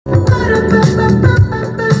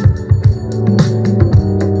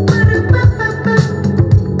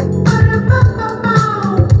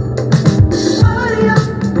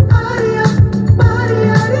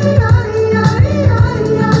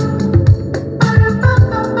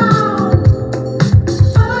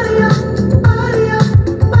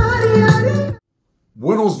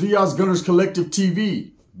Diaz Gunners Collective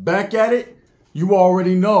TV. Back at it, you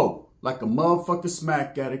already know. Like a motherfucking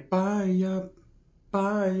smack addict. Bye up,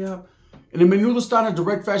 bye up. And in Menudo style in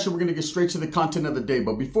direct fashion, we're going to get straight to the content of the day.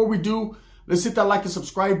 But before we do, let's hit that like and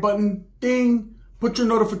subscribe button. Ding. Put your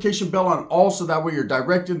notification bell on all so that way you're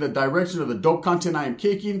directed in the direction of the dope content I am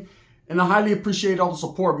kicking. And I highly appreciate all the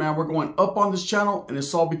support, man. We're going up on this channel, and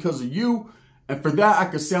it's all because of you. And for that, I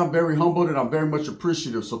can say I'm very humbled and I'm very much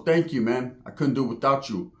appreciative. So thank you, man. I couldn't do it without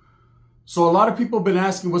you. So a lot of people have been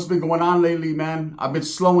asking what's been going on lately, man. I've been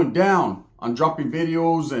slowing down on dropping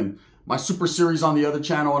videos and my super series on the other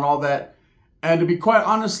channel and all that. And to be quite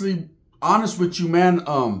honest with you, man,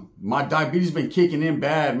 my diabetes has been kicking in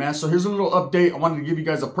bad, man. So here's a little update. I wanted to give you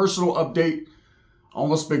guys a personal update on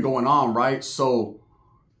what's been going on, right? So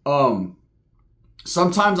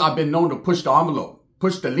sometimes I've been known to push the envelope,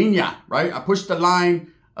 push the linea, right? I push the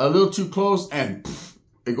line a little too close and poof,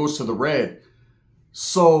 it goes to the red.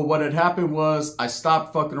 So what had happened was I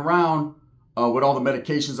stopped fucking around with all the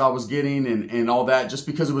medications I was getting and all that, just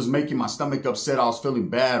because it was making my stomach upset. I was feeling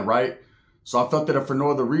bad, right? So I felt that if for no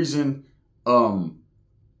other reason,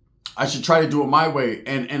 I should try to do it my way.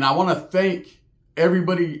 And I want to thank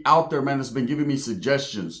everybody out there, man, that's been giving me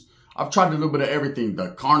suggestions. I've tried a little bit of everything,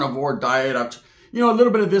 the carnivore diet, a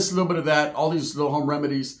little bit of this, a little bit of that, all these little home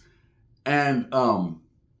remedies. And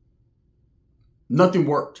nothing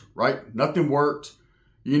worked, right? Nothing worked.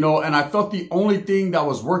 And I felt the only thing that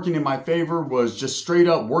was working in my favor was just straight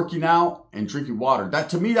up working out and drinking water.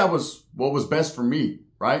 That, to me, that was what was best for me,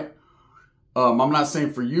 right? I'm not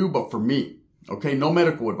saying for you, but for me, okay? No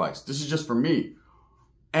medical advice. This is just for me.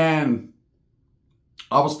 And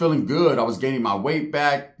I was feeling good. I was gaining my weight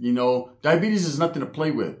back. Diabetes is nothing to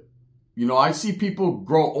play with. I see people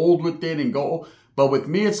grow old with it and go, but with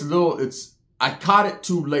me, I caught it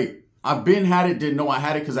too late. I've been had it, didn't know I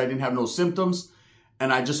had it because I didn't have no symptoms.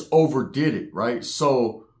 And I just overdid it, right?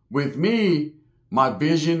 So with me, my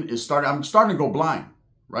vision is I'm starting to go blind,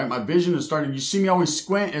 right? My vision is starting, you see me always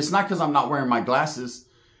squint. It's not because I'm not wearing my glasses.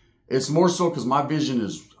 It's more so because my vision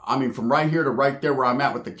is, from right here to right there where I'm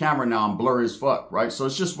at with the camera now, I'm blurry as fuck, right? So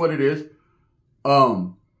it's just what it is.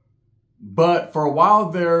 But for a while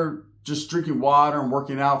there, just drinking water and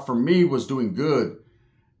working out for me was doing good.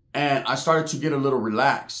 And I started to get a little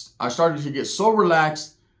relaxed. I started to get so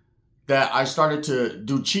relaxed that I started to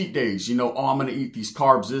do cheat days. I'm going to eat these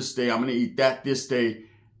carbs this day. I'm going to eat that this day.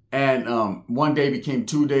 And one day became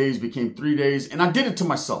 2 days, became 3 days. And I did it to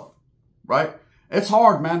myself, right? It's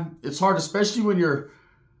hard, man. It's hard, especially when you're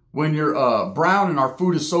brown and our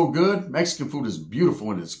food is so good. Mexican food is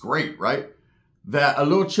beautiful and it's great, right? That a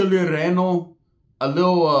little chile relleno, a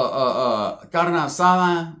little carne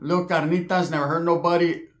asada, a little carnitas never hurt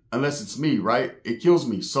nobody unless it's me, right? It kills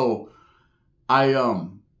me. So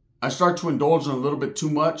I started to indulge in a little bit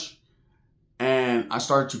too much, and I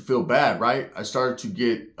started to feel bad, right? I started to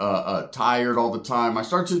get tired all the time.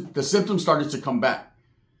 The symptoms started to come back.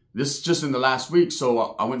 This is just in the last week.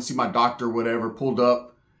 So I went to see my doctor, whatever, pulled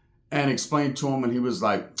up and explained to him, and he was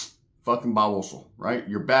like, fucking baboso, right?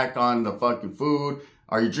 You're back on the fucking food.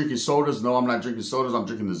 Are you drinking sodas? No, I'm not drinking sodas. I'm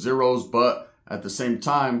drinking the zeros. But at the same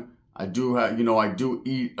time, I do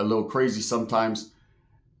eat a little crazy sometimes.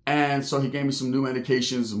 And so he gave me some new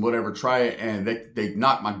medications and whatever, try it. And they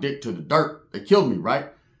knocked my dick to the dirt. They killed me, right?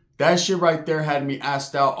 That shit right there had me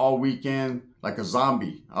assed out all weekend like a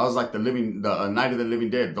zombie. I was like the Night of the Living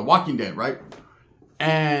Dead, the Walking Dead, right?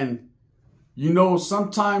 And,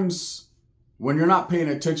 sometimes when you're not paying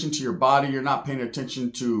attention to your body, you're not paying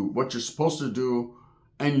attention to what you're supposed to do,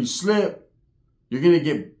 and you slip, you're going to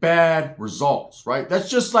get bad results, right? That's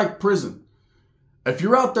just like prison. If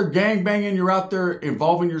you're out there gangbanging, you're out there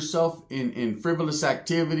involving yourself in frivolous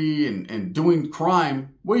activity and doing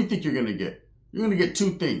crime, what do you think you're going to get? You're going to get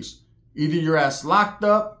two things. Either your ass locked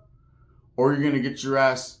up or you're going to get your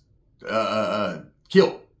ass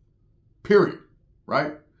killed. Period.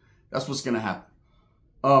 Right? That's what's going to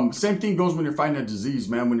happen. Same thing goes when you're fighting a disease,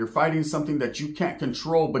 man. When you're fighting something that you can't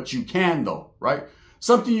control, but you can though, right?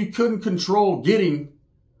 Something you couldn't control getting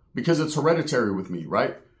because it's hereditary with me,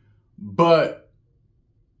 right? But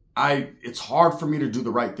it's hard for me to do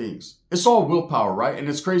the right things. It's all willpower, right? And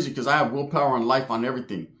it's crazy because I have willpower on life, on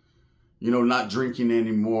everything. Not drinking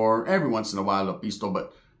anymore. Every once in a while, a pisto,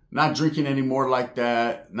 but not drinking anymore like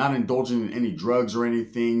that. Not indulging in any drugs or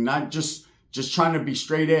anything. Not just trying to be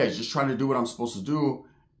straight edge. Just trying to do what I'm supposed to do.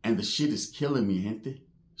 And the shit is killing me, gente.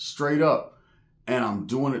 Straight up. And I'm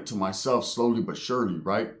doing it to myself slowly but surely,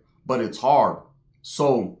 right? But it's hard.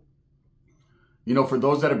 So, for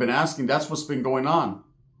those that have been asking, that's what's been going on.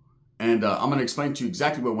 And I'm going to explain to you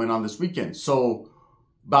exactly what went on this weekend. So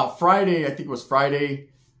about Friday, I think it was Friday,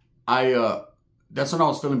 that's when I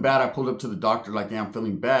was feeling bad. I pulled up to the doctor like, yeah, I'm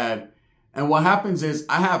feeling bad. And what happens is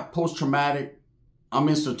I have post-traumatic, I'm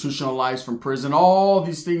institutionalized from prison. All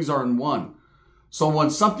these things are in one. So when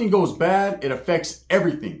something goes bad, it affects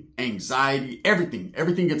everything. Anxiety, everything.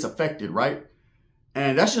 Everything gets affected, right?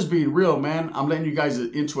 And that's just being real, man. I'm letting you guys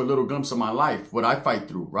into a little glimpse of my life, what I fight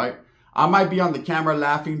through, right? I might be on the camera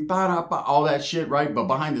laughing, all that shit, right? But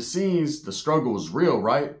behind the scenes, the struggle is real,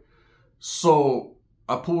 right? So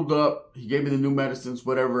I pulled up, he gave me the new medicines,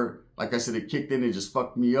 whatever. Like I said, it kicked in, it just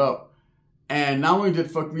fucked me up. And not only did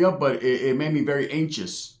it fuck me up, but it made me very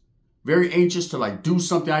anxious. Very anxious to like do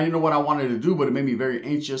something. I didn't know what I wanted to do, but it made me very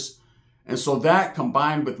anxious. And so that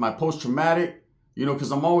combined with my post-traumatic, you know,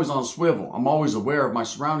 because I'm always on swivel. I'm always aware of my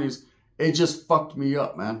surroundings. It just fucked me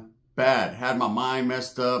up, man. Bad. Had my mind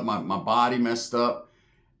messed up, my body messed up.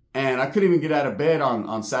 And I couldn't even get out of bed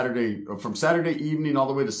on Saturday. From Saturday evening all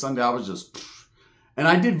the way to Sunday, I was just... And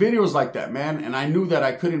I did videos like that, man. And I knew that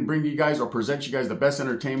I couldn't bring you guys or present you guys the best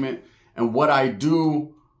entertainment and what I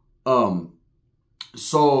do.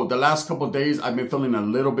 So the last couple of days, I've been feeling a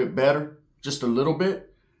little bit better. Just a little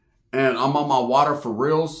bit. And I'm on my water for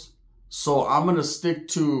reals. So I'm going to stick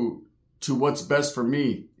to what's best for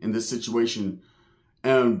me in this situation.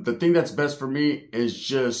 And the thing that's best for me is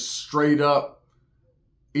just straight up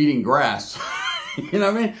eating grass. You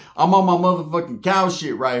know what I mean? I'm on my motherfucking cow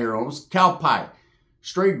shit right here. Almost cow pie.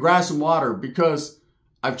 Straight grass and water, because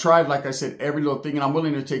I've tried, like I said, every little thing, and I'm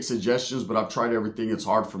willing to take suggestions, but I've tried everything. It's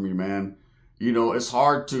hard for me, man. You know, it's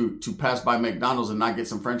hard to pass by McDonald's and not get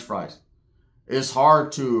some French fries. It's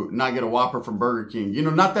hard to not get a Whopper from Burger King. You know,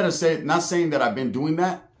 not saying that I've been doing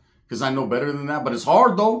that, because I know better than that, but it's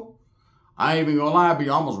hard though. I ain't even gonna lie, I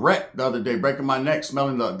almost wrecked the other day, breaking my neck,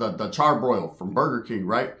 smelling the charbroil from Burger King,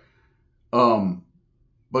 right?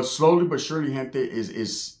 But slowly but surely, gente,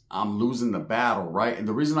 is I'm losing the battle, right? And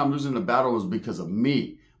the reason I'm losing the battle is because of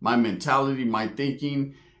me, my mentality, my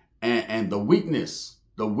thinking, and the weakness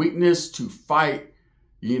to fight,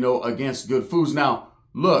 you know, against good foods. Now,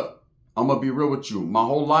 look, I'm going to be real with you. My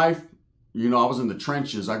whole life, you know, I was in the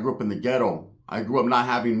trenches. I grew up in the ghetto. I grew up not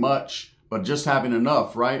having much, but just having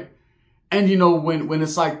enough, right? And, you know, when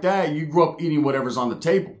it's like that, you grew up eating whatever's on the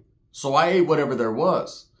table. So I ate whatever there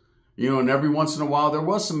was. You know, and every once in a while, there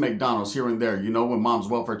was some McDonald's here and there, you know, when mom's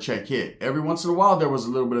welfare check hit. Every once in a while, there was a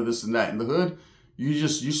little bit of this and that. In the hood, you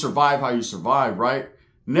survive how you survive, right?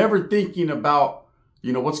 Never thinking about,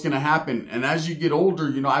 you know, what's going to happen. And as you get older,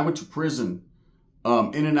 you know, I went to prison,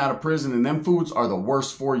 in and out of prison, and them foods are the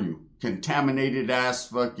worst for you. Contaminated ass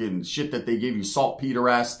fucking shit that they give you, saltpeter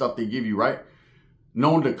ass stuff they give you, right?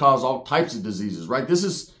 Known to cause all types of diseases, right? This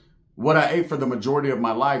is what I ate for the majority of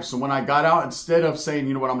my life. So when I got out, instead of saying,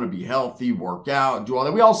 you know what, I'm going to be healthy, work out, do all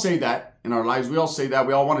that. We all say that in our lives. We all say that.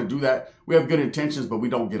 We all want to do that. We have good intentions, but we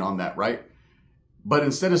don't get on that, right? But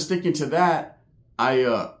instead of sticking to that,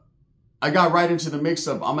 I got right into the mix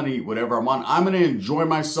of I'm going to eat whatever I'm on. I'm going to enjoy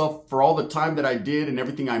myself for all the time that I did and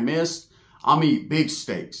everything I missed. I'm going to eat big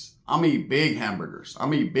steaks. I'm going to eat big hamburgers. I'm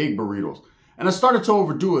going to eat big burritos. And I started to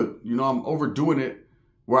overdo it. You know, I'm overdoing it,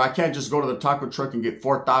 where I can't just go to the taco truck and get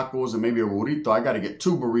 4 tacos and maybe a burrito. I got to get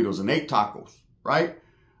 2 burritos and 8 tacos, right?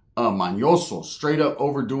 Mañoso, straight up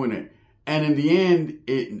overdoing it. And in the end,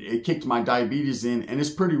 it kicked my diabetes in, and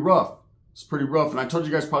it's pretty rough. It's pretty rough. And I told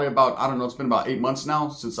you guys probably about, I don't know, it's been about 8 months now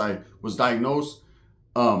since I was diagnosed.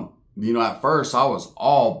 You know, at first I was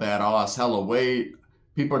all bad. I lost hella weight.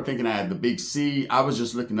 People are thinking I had the big C. I was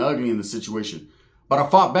just looking ugly in the situation. But I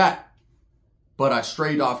fought back. But I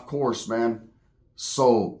strayed off course, man.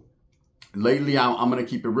 So lately, I'm going to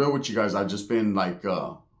keep it real with you guys. I've just been like,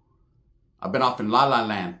 I've been off in La La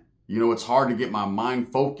Land. You know, it's hard to get my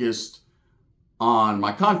mind focused on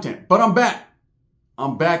my content. But I'm back.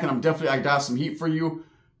 I'm back, and I got some heat for you.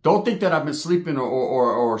 Don't think that I've been sleeping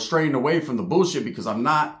or straying away from the bullshit, because I'm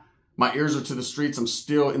not. My ears are to the streets. I'm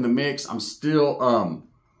still in the mix. I'm still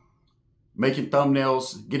making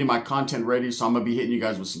thumbnails, getting my content ready. So I'm going to be hitting you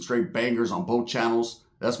guys with some straight bangers on both channels.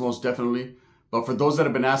 That's most definitely. But for those that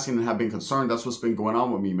have been asking and have been concerned, that's what's been going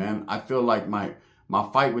on with me, man. I feel like my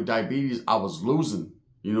fight with diabetes, I was losing.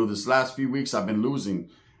 You know, this last few weeks I've been losing.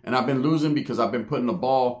 And I've been losing because I've been putting the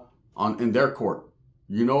ball in their court.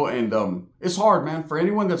 You know, and it's hard, man. For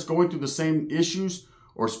anyone that's going through the same issues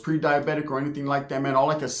or is pre-diabetic or anything like that, man, all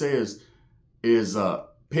I can say is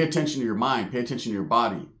pay attention to your mind. Pay attention to your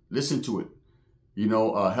body. Listen to it. You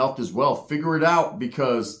know, health is wealth. Figure it out,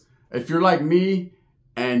 because if you're like me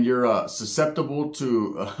and you're susceptible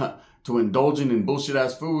to indulging in bullshit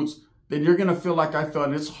ass foods, then you're gonna feel like I felt.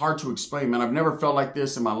 And it's hard to explain, man. I've never felt like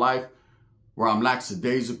this in my life, where I'm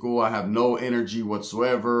lackadaisical. I have no energy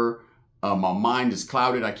whatsoever. My mind is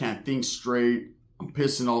clouded. I can't think straight. I'm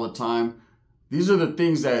pissing all the time. These are the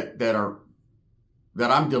things that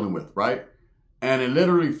I'm dealing with, right? And it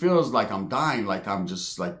literally feels like I'm dying, like I'm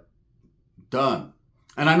just like done.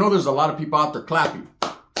 And I know there's a lot of people out there clapping.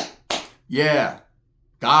 Yeah,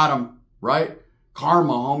 got him, right?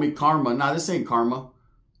 Karma, homie, karma. Nah, this ain't karma.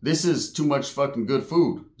 This is too much fucking good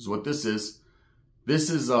food is what this is. This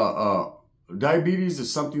is, diabetes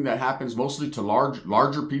is something that happens mostly to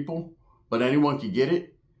larger people, but anyone can get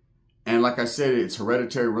it. And like I said, it's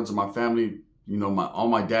hereditary, runs in my family. You know, on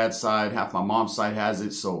my dad's side, half my mom's side has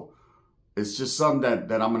it. So it's just something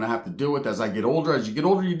that I'm going to have to deal with as I get older. As you get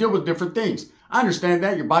older, you deal with different things. I understand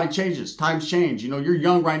that. Your body changes. Times change. You know, you're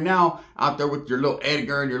young right now out there with your little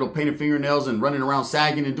Edgar and your little painted fingernails and running around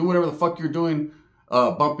sagging and doing whatever the fuck you're doing,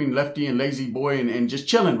 bumping Lefty and Lazy Boy and just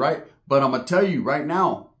chilling, right? But I'm going to tell you right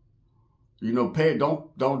now, you know,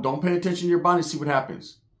 don't pay attention to your body. See what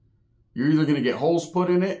happens. You're either going to get holes put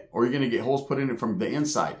in it or you're going to get holes put in it from the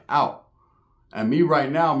inside out. And me right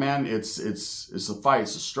now, man, it's a fight.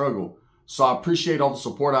 It's a struggle. So I appreciate all the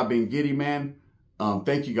support I've been getting, man.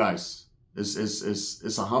 Thank you guys.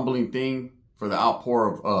 It's a humbling thing for the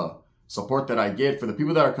outpour of support that I get, for the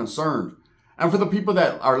people that are concerned. And for the people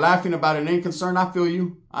that are laughing about it and ain't concerned, I feel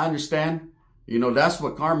you. I understand. You know, that's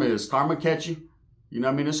what karma is. Karma catch you. You know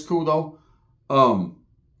what I mean? It's cool, though.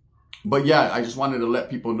 But yeah, I just wanted to let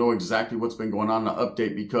people know exactly what's been going on in the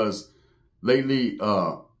update, because lately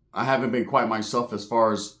I haven't been quite myself as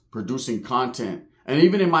far as producing content. And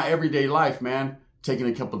even in my everyday life, man, taking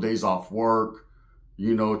a couple of days off work,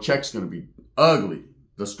 you know, check's going to be ugly.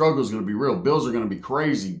 The struggle is going to be real. Bills are going to be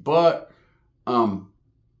crazy. But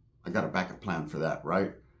I got a backup plan for that,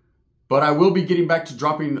 right? But I will be getting back to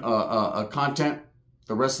dropping content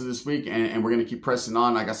the rest of this week. And we're going to keep pressing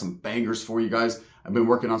on. I got some bangers for you guys. I've been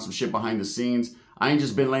working on some shit behind the scenes. I ain't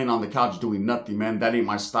just been laying on the couch doing nothing, man. That ain't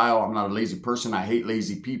my style. I'm not a lazy person. I hate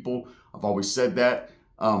lazy people. I've always said that.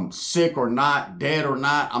 Sick or not, dead or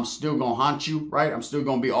not, I'm still going to haunt you, right? I'm still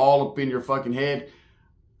going to be all up in your fucking head.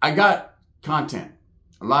 I got content,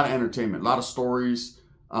 a lot of entertainment, a lot of stories,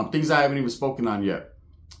 things I haven't even spoken on yet,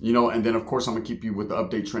 you know, and then of course I'm going to keep you with the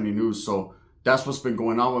update trending news. So that's what's been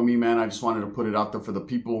going on with me, man. I just wanted to put it out there for the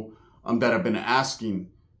people that have been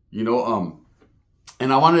asking, you know,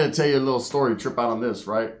 and I wanted to tell you a little story, trip out on this,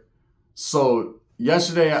 right? So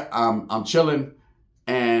yesterday I'm chilling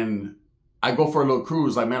and I go for a little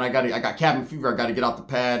cruise. Like, man, I got cabin fever. I got to get out the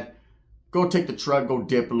pad, go take the truck, go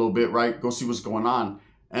dip a little bit, right? Go see what's going on.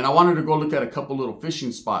 And I wanted to go look at a couple little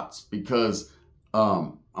fishing spots because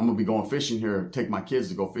I'm going to be going fishing here, take my kids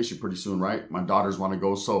to go fishing pretty soon, right? My daughters want to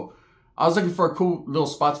go. So I was looking for cool little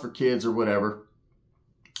spots for kids or whatever.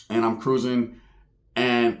 And I'm cruising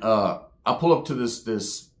and I pull up to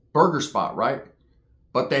this burger spot, right?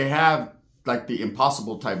 But they have like the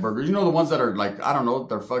impossible type burgers. You know, the ones that are like, I don't know,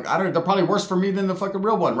 they're probably worse for me than the fucking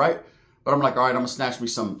real one, right? But I'm like, all right, I'm gonna snatch me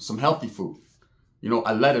some healthy food. You know,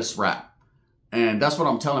 a lettuce wrap. And that's what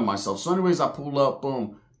I'm telling myself. So anyways, I pull up,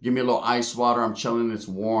 boom, give me a little ice water. I'm chilling, it's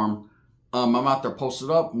warm. I'm out there posted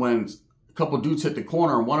up when a couple dudes hit the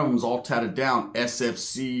corner and one of them's all tatted down,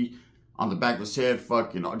 SFC on the back of his head,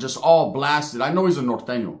 fucking, just all blasted. I know he's a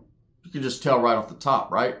norteño. You can just tell right off the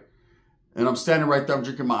top, right? And I'm standing right there, I'm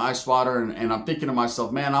drinking my ice water, and I'm thinking to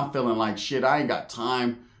myself, man, I'm feeling like shit. I ain't got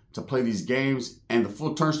time to play these games. And the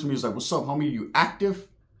fool turns to me, he's like, what's up, homie? You active?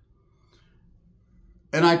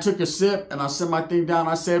 And I took a sip, and I set my thing down.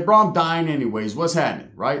 I said, bro, I'm dying anyways. What's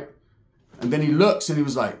happening, right? And then he looks, and he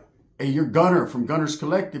was like, hey, you're Gunner from Gunner's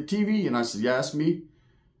Collective TV? And I said, yeah, that's me.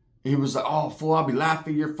 And he was like, oh, fool, I'll be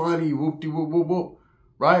laughing. You're funny. Whoop-de-whoop-whoop-whoop.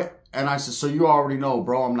 Right? And I said, so you already know,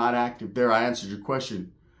 bro, I'm not active there. I answered your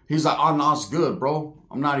question. He's like, oh, no, it's good, bro.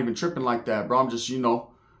 I'm not even tripping like that, bro. I'm just, you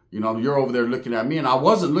know, you're over there looking at me. And I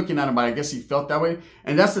wasn't looking at him, but I guess he felt that way.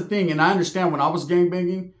 And that's the thing. And I understand when I was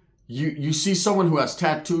gangbanging, you see someone who has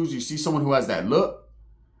tattoos, you see someone who has that look,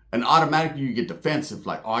 and automatically you get defensive.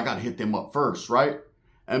 Like, oh, I got to hit them up first, right?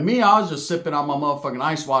 And me, I was just sipping on my motherfucking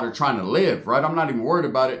ice water trying to live, right? I'm not even worried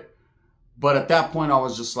about it. But at that point, I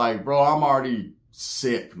was just like, bro, I'm already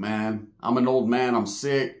sick, man. I'm an old man. I'm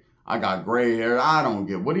sick. I got gray hair. I don't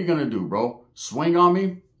get, what are you going to do, bro? Swing on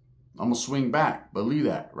me? I'm going to swing back. Believe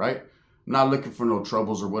that, right? I'm not looking for no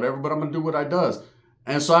troubles or whatever, but I'm going to do what I does.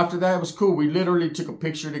 And so after that, it was cool. We literally took a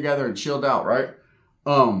picture together and chilled out, right?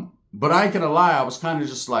 But I ain't going to lie. I was kind of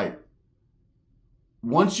just like,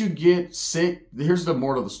 once you get sick, here's the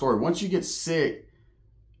moral of the story. Once you get sick,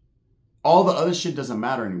 all the other shit doesn't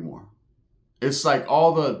matter anymore. It's like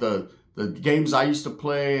all the games I used to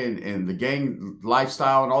play and the gang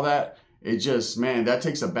lifestyle and all that, it just, man, that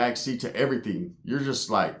takes a back seat to everything. You're just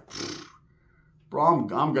like, bro,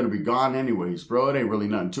 I'm going to be gone anyways, bro. It ain't really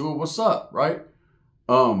nothing to it. What's up, right?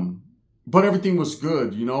 But everything was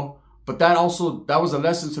good, you know. But that was a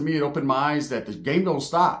lesson to me. It opened my eyes that the game don't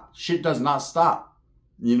stop. Shit does not stop,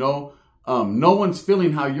 you know. No one's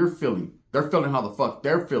feeling how you're feeling. They're feeling how the fuck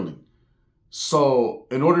they're feeling. So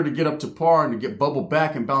in order to get up to par and to get bubble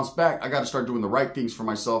back and bounce back, I got to start doing the right things for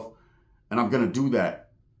myself. And I'm going to do that.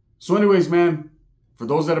 So anyways, man, for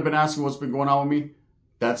those that have been asking what's been going on with me,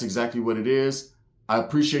 that's exactly what it is. I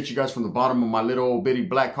appreciate you guys from the bottom of my little old bitty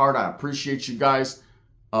black heart. I appreciate you guys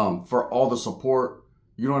for all the support.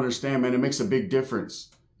 You don't understand, man. It makes a big difference.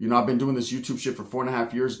 You know, I've been doing this YouTube shit for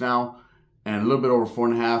 4.5 years now and a little bit over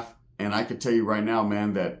 4.5. And I can tell you right now,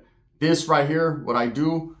 man, that this right here, what I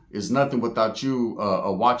do, is nothing without you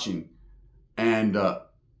watching. And,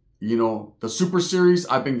 you know, the Super Series,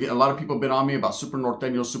 I've been getting, a lot of people have been on me about Super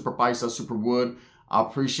Norteño, Super Paisa, Super Wood. I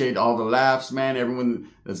appreciate all the laughs, man. Everyone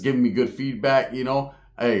that's giving me good feedback, you know.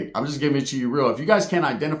 Hey, I'm just giving it to you real. If you guys can't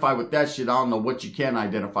identify with that shit, I don't know what you can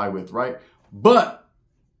identify with, right? But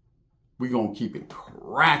we gonna keep it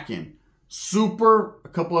cracking. Super, a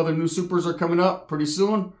couple other new supers are coming up pretty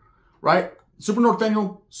soon, right? Super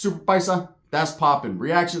Norteño, Super Paisa, that's popping.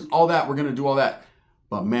 Reactions, all that, we're gonna do all that.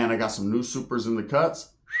 But man, I got some new supers in the cuts.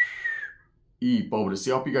 Boba, to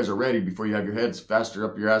see, I hope you guys are ready before you have your heads faster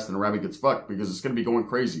up your ass than a rabbit gets fucked, because it's going to be going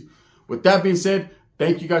crazy. With that being said,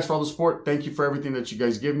 thank you guys for all the support. Thank you for everything that you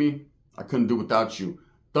guys give me. I couldn't do without you.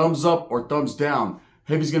 Thumbs up or thumbs down.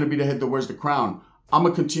 Heavy's going to be the head that wears the crown. I'm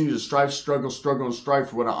going to continue to strive, struggle, and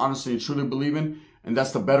strive for what I honestly and truly believe in, and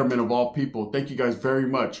that's the betterment of all people. Thank you guys very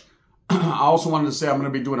much. I also wanted to say I'm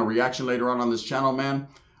going to be doing a reaction later on this channel, man,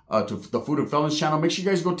 to the Food and Felons channel. Make sure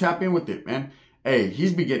you guys go tap in with it, man. Hey,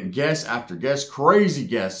 he's been getting guests after guests, crazy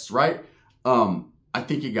guests, right? I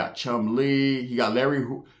think he got Chum Lee. He got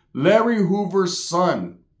Larry Hoover's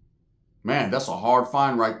son. Man, that's a hard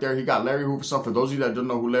find right there. He got Larry Hoover's son. For those of you that don't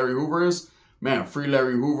know who Larry Hoover is, man, free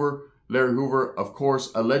Larry Hoover. Larry Hoover, of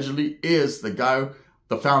course, allegedly is the guy,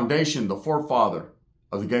 the foundation, the forefather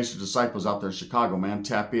of the Gangster Disciples out there in Chicago, man.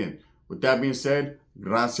 Tap in. With that being said,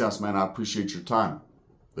 gracias, man. I appreciate your time.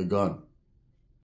 The gun.